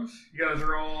comes. You guys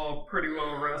are all pretty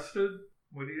well rested.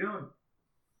 What are you doing?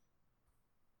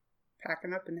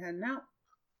 Packing up and heading out.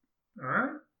 All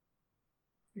right.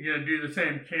 You gonna do the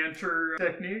same cancer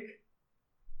technique?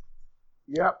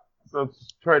 Yep.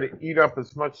 Let's try to eat up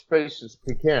as much space as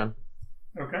we can.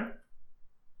 Okay.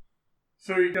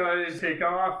 So you guys take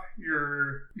off.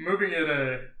 You're moving at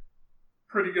a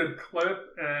pretty good clip,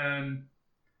 and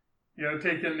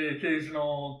taking the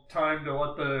occasional time to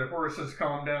let the horses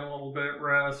calm down a little bit,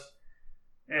 rest,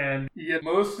 and you get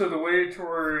most of the way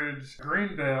towards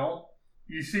Greenvale.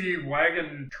 You see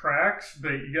wagon tracks,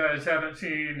 but you guys haven't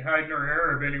seen hide nor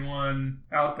hair of anyone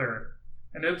out there.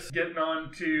 And it's getting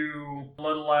on to a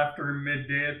little after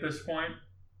midday at this point.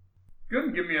 Go ahead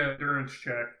and give me an endurance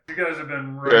check. You guys have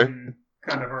been running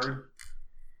kind of hard.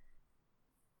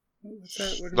 What's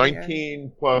that? What do we add?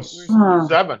 19 plus Where's-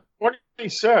 7.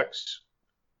 26.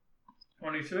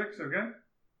 26, okay.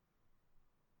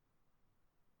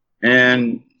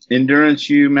 And endurance,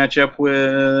 you match up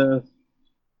with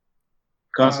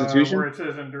Constitution? Where it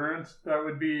says endurance, that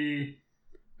would be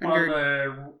on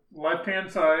Under, the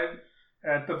left-hand side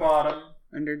at the bottom.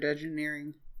 under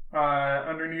Dungeoneering.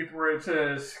 Underneath where it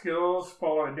says skills,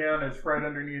 follow it down. It's right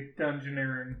underneath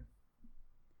Dungeoneering.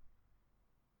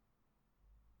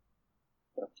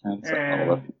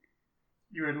 And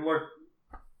you would look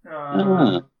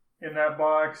in that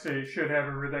box. It should have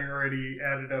everything already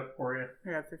added up for you.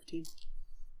 I got 15.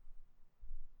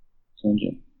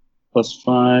 Plus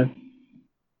 5.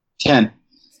 10.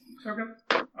 Okay.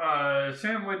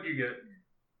 Sam, what did you get?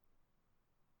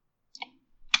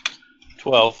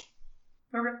 12.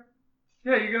 Okay.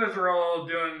 Yeah, you guys are all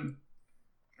doing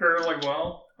fairly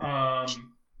well.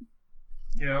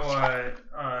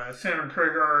 Sam and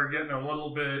Craig are getting a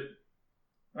little bit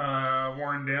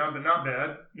worn down, but not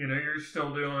bad. You're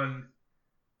still doing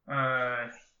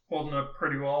holding up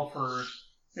pretty well for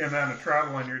the amount of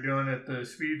traveling you're doing at the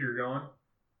speed you're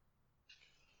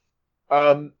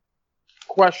going.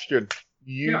 Question.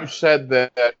 You Yeah. said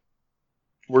that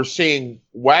we're seeing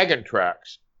wagon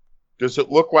tracks. Does it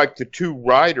look like the two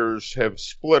riders have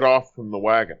split off from the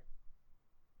wagon?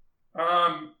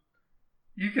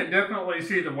 You can definitely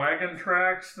see the wagon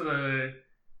tracks, the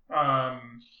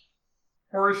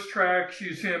horse tracks.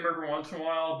 You see them every once in a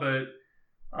while, but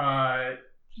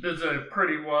there's a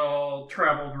pretty well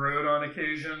traveled road on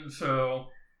occasion, so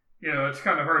it's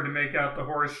kind of hard to make out the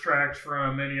horse tracks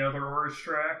from any other horse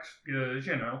tracks because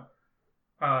a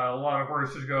lot of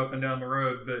horses go up and down the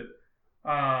road, but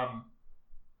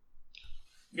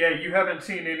Yeah, you haven't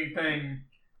seen anything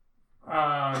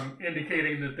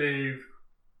indicating that they've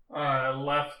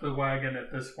left the wagon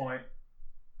at this point.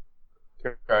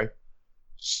 Okay.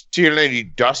 Seeing any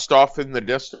dust off in the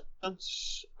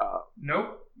distance?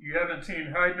 Nope, you haven't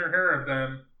seen hide nor hair of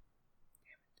them.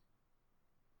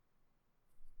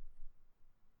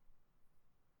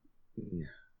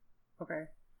 Okay.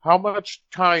 How much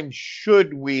time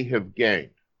should we have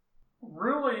gained?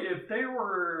 Really, if they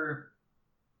were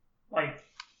like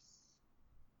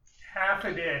half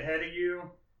a day ahead of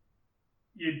you,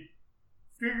 you'd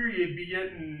figure you'd be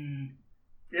getting,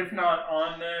 if not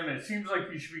on them, it seems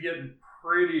like you should be getting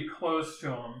pretty close to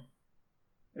them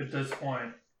at this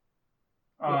point.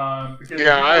 Because you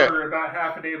were about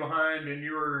half a day behind, and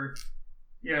you were,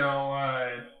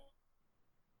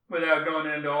 without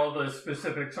going into all the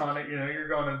specifics on it, you're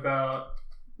going about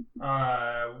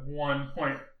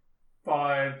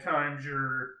 1.5 times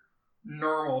your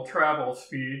normal travel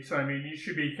speed. So, I mean, you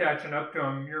should be catching up to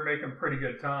them. You're making pretty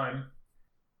good time.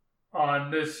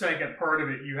 On this second part of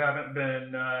it, you haven't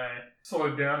been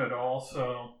slowed down at all,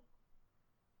 so...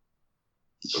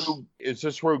 Is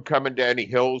this road coming to any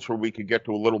hills where we could get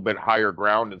to a little bit higher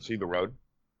ground and see the road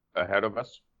ahead of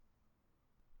us?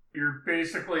 You're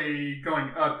basically going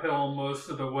uphill most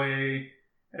of the way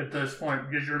at this point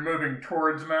because you're moving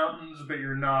towards mountains, but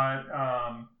you're not...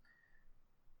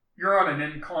 you're on an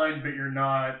incline, but you're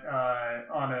not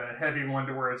on a heavy one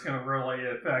to where it's going to really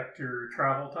affect your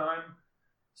travel time.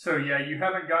 So yeah, you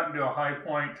haven't gotten to a high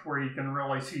point where you can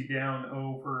really see down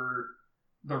over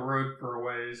the road for a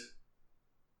ways.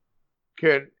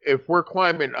 If we're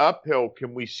climbing uphill,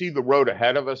 can we see the road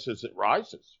ahead of us as it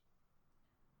rises?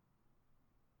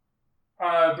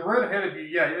 The road ahead of you,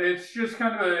 yeah, it's just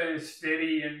kind of a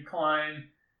steady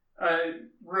incline,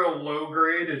 real low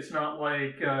grade. It's not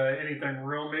like anything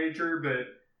real major, but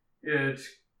it's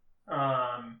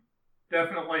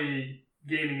definitely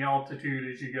gaining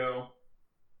altitude as you go.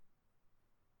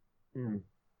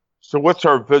 So what's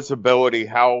our visibility?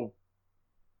 How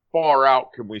far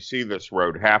out can we see this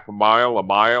road? Half a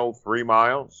mile, 3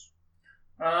 miles?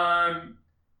 I'd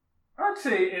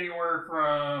say anywhere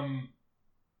from,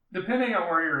 depending on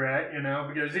where you're at,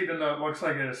 because even though it looks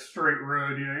like a straight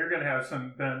road, you're going to have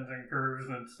some bends and curves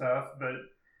and stuff, but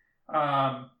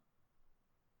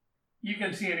you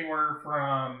can see anywhere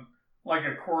from like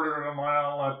a quarter of a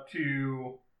mile up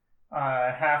to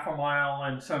half a mile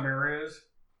in some areas.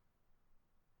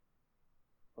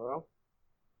 Well,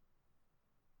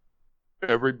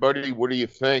 everybody, what do you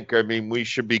think? I mean, we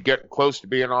should be getting close to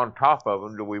being on top of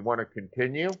them. Do we want to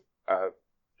continue?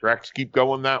 Tracks keep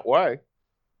going that way.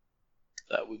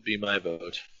 That would be my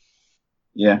vote.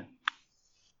 Yeah.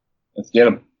 Let's get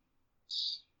them.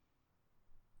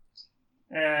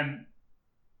 And,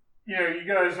 you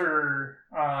guys are...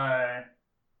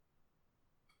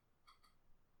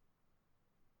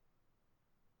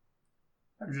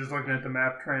 I'm just looking at the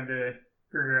map trying to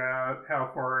figure out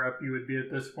how far up you would be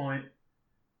at this point.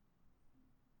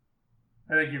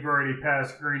 I think you've already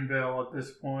passed Greenville at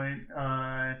this point.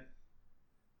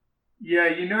 Yeah,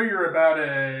 you're about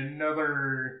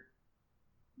another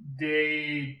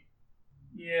day,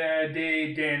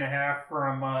 day and a half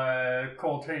from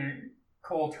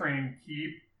Coltrane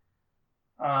Keep,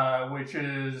 which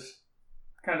is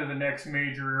kind of the next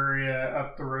major area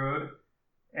up the road.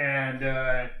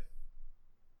 And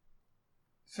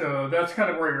so that's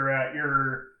kind of where you're at.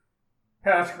 You're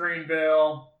past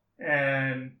Greenville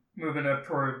and moving up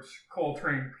towards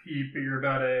Coltrane Keep, but you're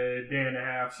about a day and a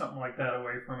half, something like that,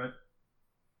 away from it.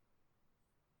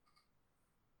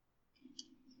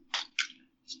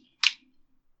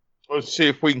 Let's see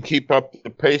if we can keep up the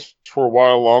pace for a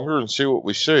while longer and see what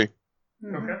we see.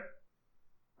 Okay.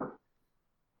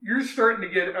 You're starting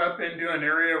to get up into an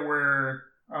area where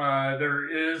there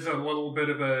is a little bit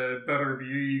of a better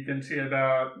view. You can see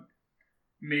about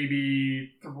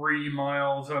maybe 3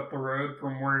 miles up the road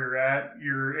from where you're at.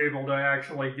 You're able to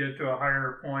actually get to a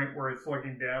higher point where it's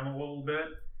looking down a little bit.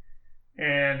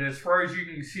 And as far as you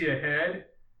can see ahead,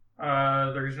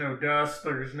 there's no dust,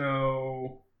 there's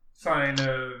no sign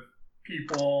of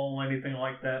people, anything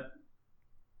like that.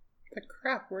 The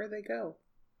crap, where'd they go?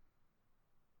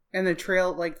 And the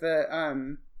trail, like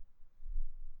the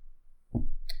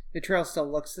trail still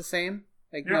looks the same?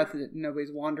 Like nobody's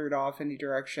wandered off any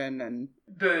direction, and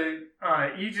the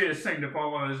easiest thing to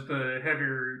follow is the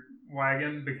heavier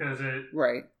wagon because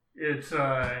it's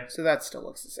so that still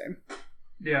looks the same.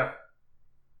 Yeah.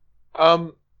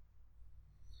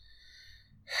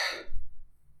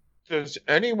 Does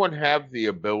anyone have the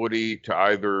ability to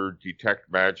either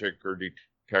detect magic or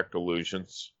detect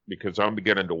illusions? Because I'm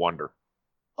beginning to wonder.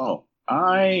 Oh,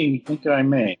 I think I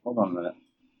may. Hold on a minute.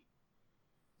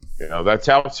 You know, that's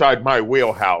outside my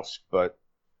wheelhouse, but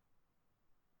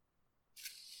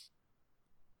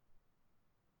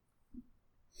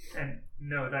And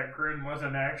no, that grin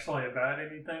wasn't actually about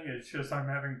anything. It's just I'm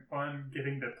having fun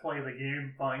getting to play the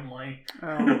game finally.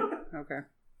 Oh, okay.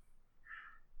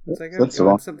 It's like, That's oh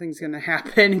all. God, something's going to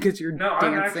happen because you're No,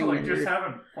 I'm dancing. actually in just your...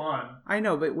 having fun. I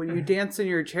know, but when you dance in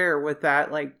your chair with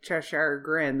that, like, Cheshire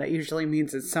grin, that usually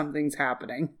means that something's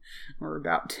happening. Or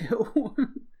about to.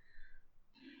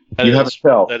 You have a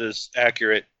spell. That is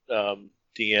accurate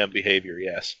DM behavior,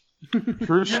 yes.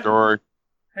 true story.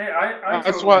 Hey, I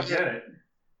That's totally what- get it.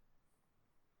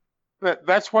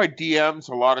 That's why DMs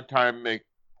a lot of time make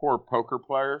poor poker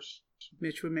players.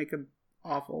 Mitch would make an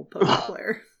awful poker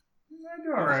player. I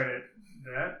do alright at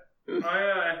that.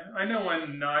 I know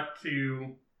when not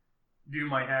to do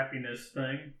my happiness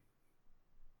thing.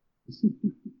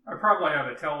 I probably have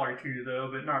a tell or two though,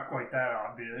 but not quite that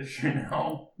obvious, you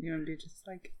know. You want to do just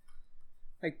like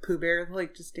Pooh Bear,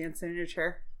 like just dancing in your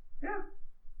chair? Yeah.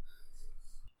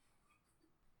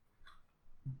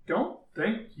 Don't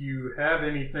think you have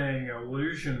anything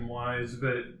illusion wise,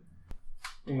 but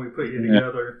when we put you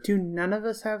together. Do none of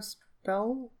us have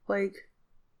spell? Like,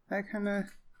 that kind of...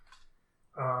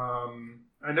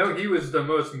 I know he was the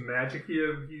most magic-y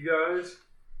of you guys.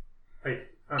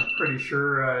 I'm pretty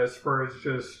sure as far as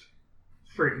just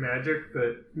straight magic,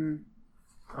 but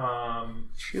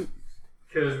Shoot.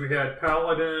 because we had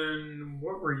Paladin,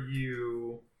 what were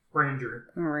you? Ranger.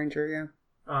 I'm a ranger, yeah.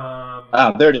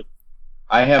 There it is.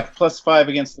 I have +5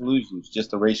 against illusions,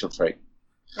 just a racial trait.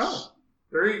 Oh,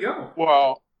 there you go.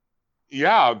 Well,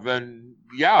 yeah,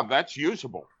 that's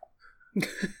usable.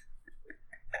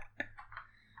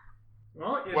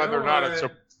 Well, you Whether know, or not it's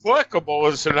applicable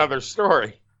is another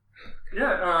story.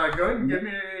 yeah, go ahead and give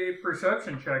me a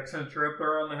perception check since you're up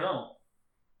there on the hill.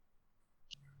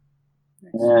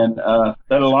 And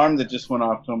that alarm that just went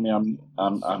off told me I'm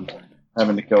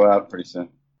having to go out pretty soon.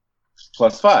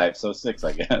 +5, so 6,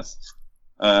 I guess.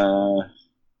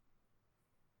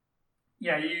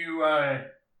 Yeah, you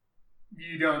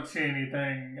don't see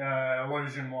anything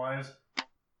illusion wise.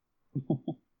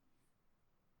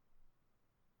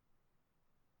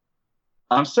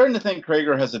 I'm starting to think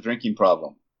Krager has a drinking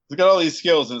problem. Look at all these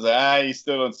skills, and it's like, you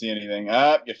still don't see anything.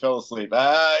 You fell asleep.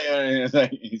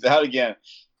 He's out again.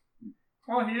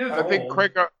 Well, he is I think old.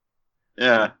 Krager.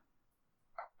 Yeah.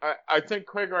 I think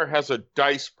Krager has a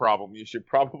dice problem. You should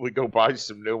probably go buy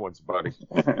some new ones, buddy.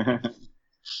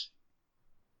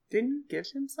 Didn't you give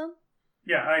him some?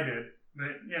 Yeah, I did.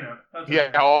 But, you know. That's Yeah,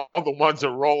 okay. all the ones that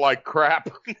roll like crap.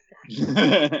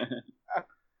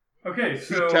 Okay,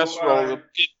 so test roll them.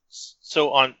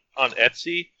 So on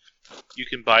Etsy, you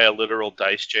can buy a literal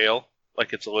dice jail.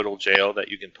 Like it's a little jail that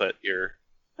you can put your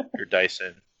dice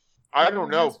in. I don't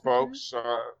know, folks.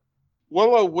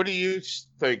 Willow, what do you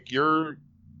think? You're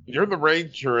the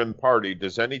ranger in the party.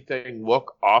 Does anything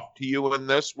look off to you in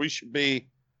this? We should be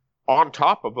on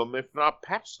top of them, if not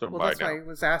past them Well, by that's now. why I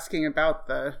was asking about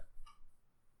the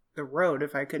road,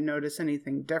 if I could notice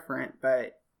anything different,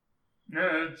 but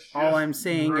no, it's just all I'm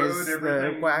seeing road, is the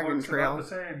everything wagon looks trail. about the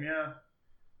same, yeah.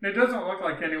 It doesn't look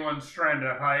like anyone's trying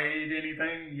to hide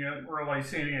anything. You don't really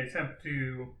see any attempt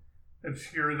to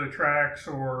obscure the tracks,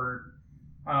 or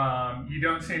you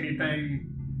don't see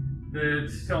anything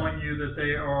that's telling you that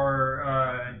they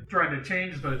are trying to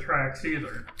change the tracks either.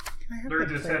 Can I have They're the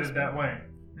just player's headed that way.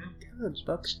 Can I have the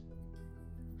book?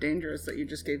 Dangerous that you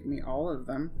just gave me all of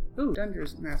them. Ooh, Dungeon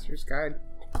Master's Guide.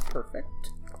 Perfect.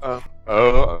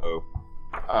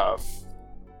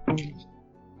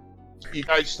 You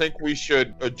guys think we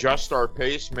should adjust our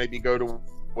pace? Maybe go to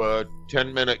a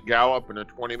 10-minute gallop and a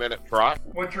 20-minute trot?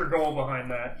 What's your goal behind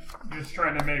that? Just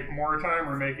trying to make more time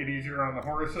or make it easier on the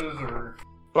horses, or?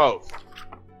 Both.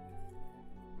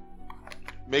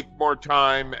 Make more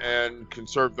time and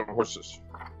conserve the horses.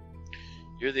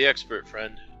 You're the expert,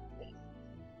 friend.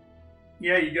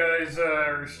 Yeah, you guys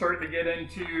are starting to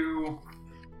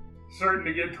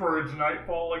get towards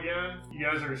nightfall again. You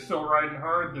guys are still riding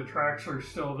hard. The tracks are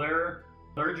still there.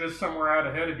 They're just somewhere out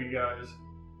ahead of you guys.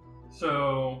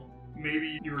 So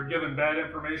maybe you were given bad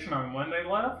information on when they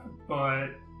left, but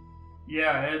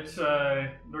yeah, it's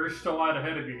they're still out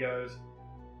ahead of you guys.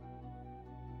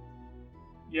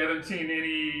 You haven't seen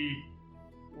any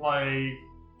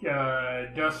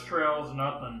dust trails,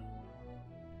 nothing.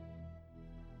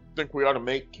 I think we ought to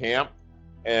make camp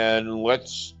and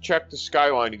let's check the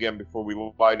skyline again before we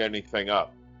light anything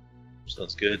up.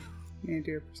 Sounds good. Can you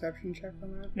do a perception check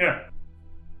on that? Yeah.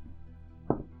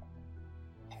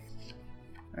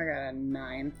 I got a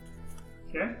 9.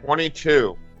 Okay.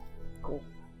 22. Cool.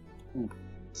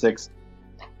 6.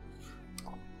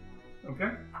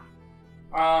 Okay.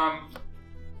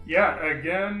 Yeah,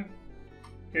 again,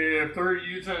 if they're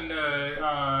using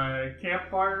a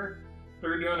campfire,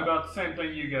 they're doing about the same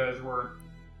thing you guys were.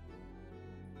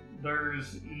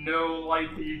 There's no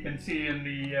light that you can see in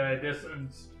the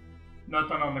distance.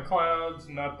 Nothing on the clouds,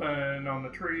 nothing on the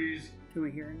trees. Do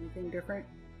we hear anything different?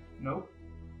 Nope.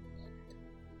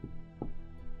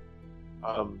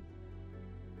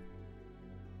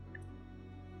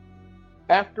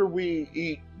 After we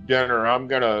eat dinner, I'm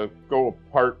going to go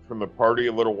apart from the party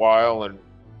a little while, and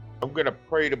I'm going to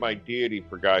pray to my deity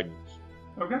for guidance.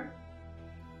 Okay.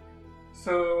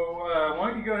 So, why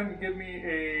don't you go ahead and give me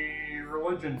a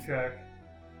religion check?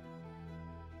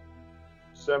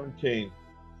 17.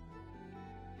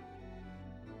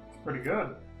 Pretty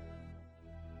good.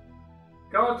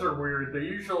 Gods are weird. They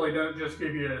usually don't just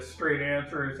give you a straight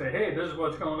answer and say, hey, this is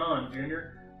what's going on,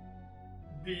 Junior.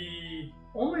 The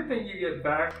only thing you get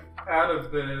back out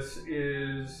of this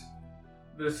is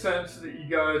the sense that you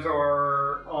guys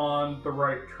are on the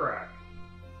right track.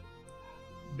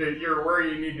 That you're where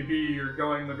you need to be, you're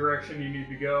going the direction you need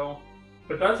to go.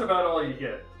 But that's about all you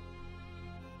get.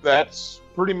 That's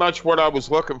pretty much what I was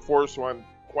looking for, so I'm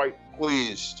quite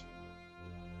pleased.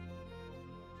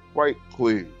 Quite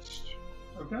pleased.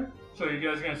 Okay. So you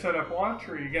guys gonna set up watch,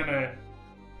 or are you gonna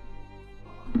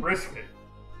risk it?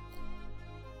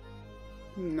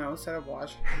 No, set up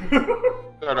watch.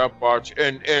 Set up watch,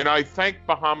 and I thank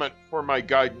Bahamut for my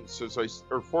guidance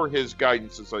for his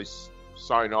guidance as I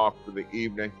sign off for the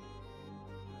evening.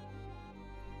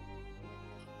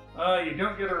 You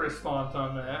don't get a response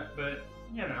on that, but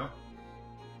you know.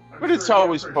 But it's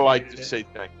always polite to say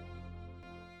thank you.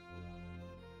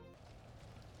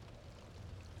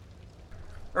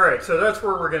 Alright, so that's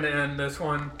where we're going to end this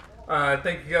one.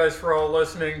 Thank you guys for all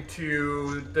listening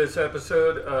to this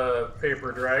episode of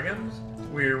Paper Dragons.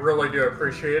 We really do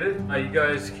appreciate it. You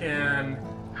guys can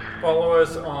follow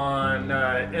us on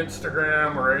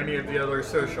Instagram or any of the other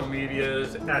social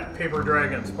medias at Paper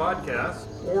Dragons Podcast,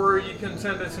 or you can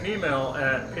send us an email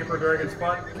at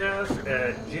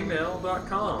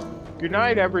paperdragonspodcast@gmail.com. Good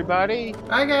night, everybody.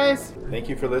 Bye, guys. Thank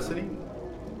you for listening.